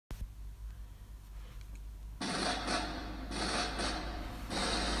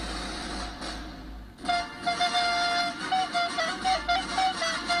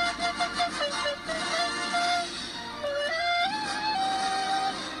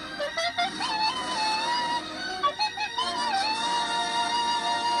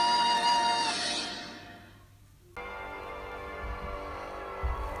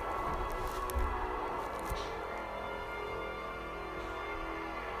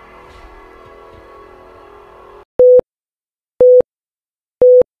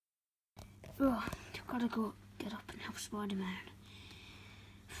Oh, I've gotta go get up and help Spider-Man.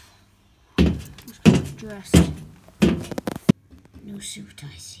 Let's get dressed. New suit,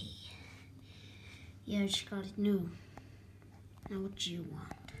 I see. Yeah, I just got it new. Now what do you want?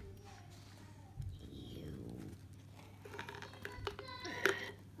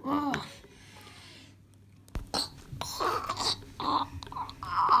 Oh.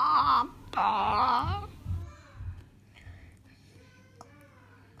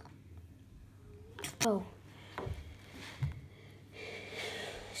 Oh.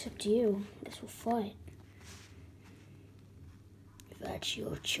 It's up to you. Guess we'll fight. If that's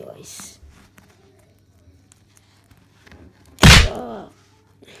your choice.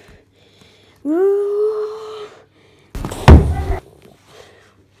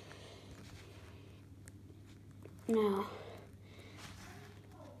 Now.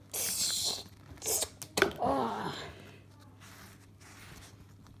 Oh.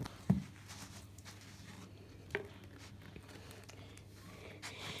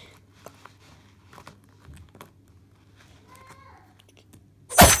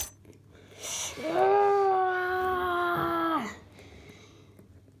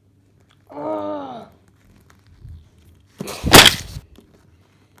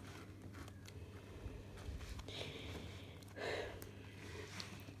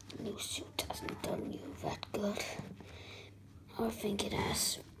 New suit hasn't done you that good. I think it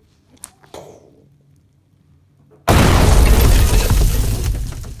has.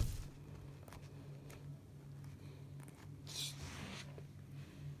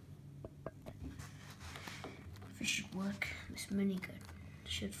 If it should work, this minigun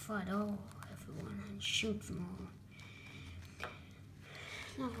should fight everyone and shoot them all.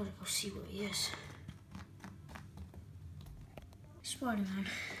 Now I've gotta go see where he is. Spider-Man.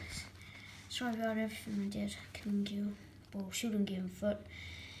 Sorry about everything I did, killing you, or shooting you in the foot.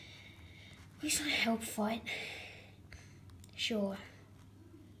 At least I helped fight. Sure.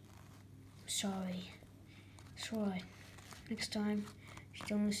 Sorry. It's alright. Next time, just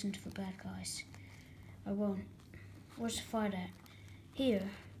don't listen to the bad guys. I won't. Where's the fight at?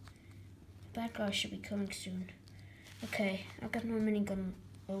 Here. The bad guys should be coming soon. Okay, I'll get my minigun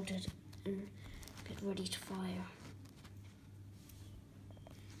loaded and get ready to fire.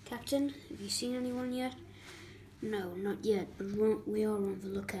 Captain, have you seen anyone yet? No, not yet, but we are on the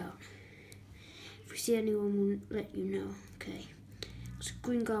lookout. If we see anyone, we'll let you know, okay? So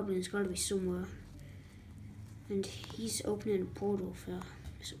Green Goblin's gotta be somewhere. And he's opening a portal for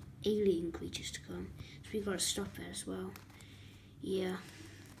some alien creatures to come. So we gotta stop that as well. Yeah.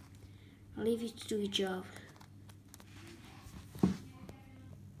 I'll leave you to do your job.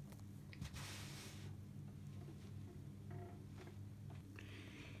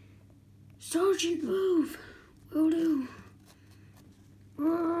 Sergeant, move! Will do.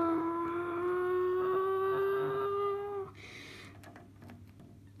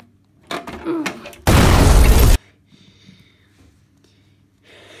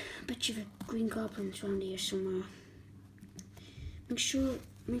 Bet you the Green Goblin's around here somewhere. Make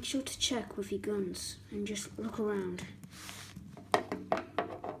sure to check with your guns and just look around. I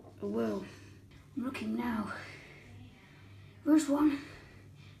will. I'm looking now. Where's one?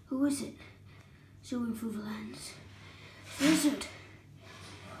 Who is it? Zooming through the lens. Who is it?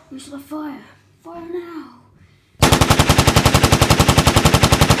 We shall fire. Fire now.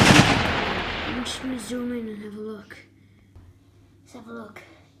 I'm just gonna zoom in and have a look. Let's have a look.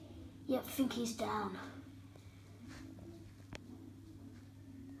 Yep, I think he's down.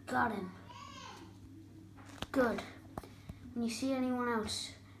 Got him. Good. When you see anyone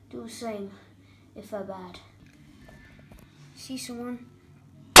else, do the same if they're bad. See someone?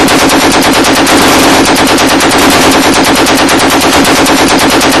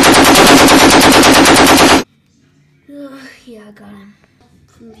 Yeah, I got him.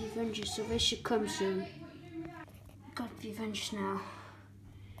 From the Avengers, so they should come soon. Got the Avengers now.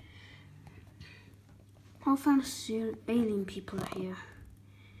 All fantasy alien people are here.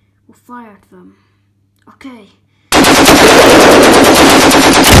 We'll fire at them. Okay.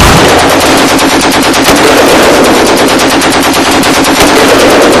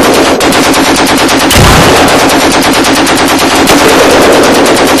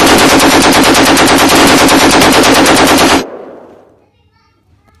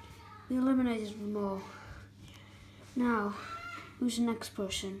 We eliminated them all. Now, who's the next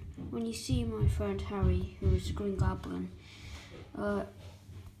person? When you see my friend Harry, who is the Green Goblin,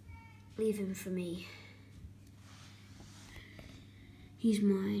 leave him for me. He's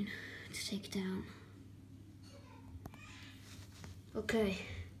mine to take down. Okay.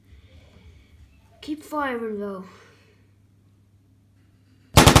 Keep firing though.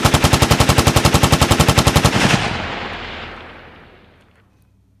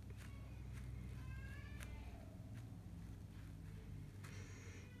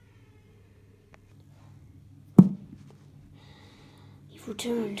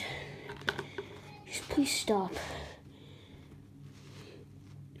 returned. Just please stop.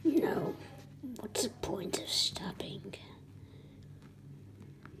 No. What's the point of stopping?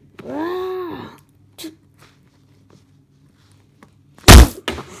 Ah!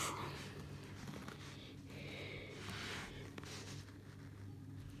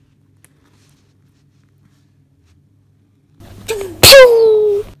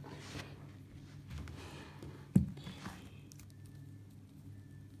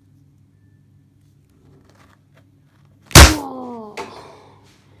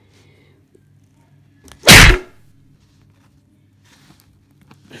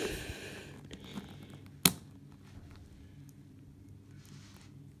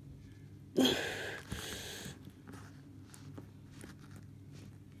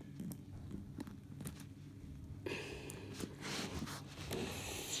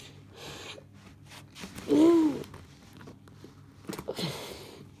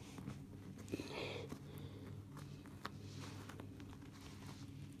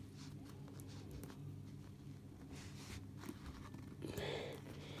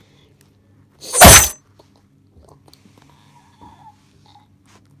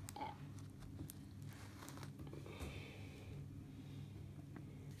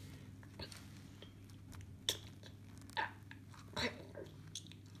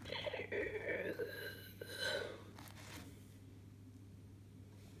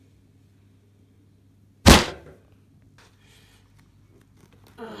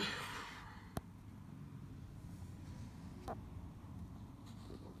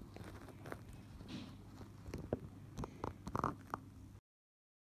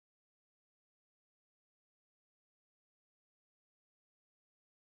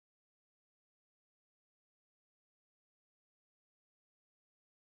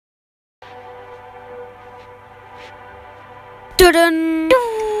 Dun-dun.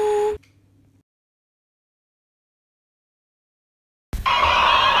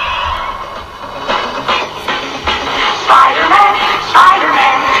 Spider-Man,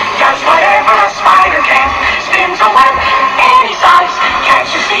 Spider-Man, does whatever a spider can. Spins a web any size, can't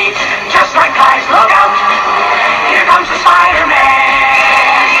you see? Just like flies, look out, here comes the Spider-Man.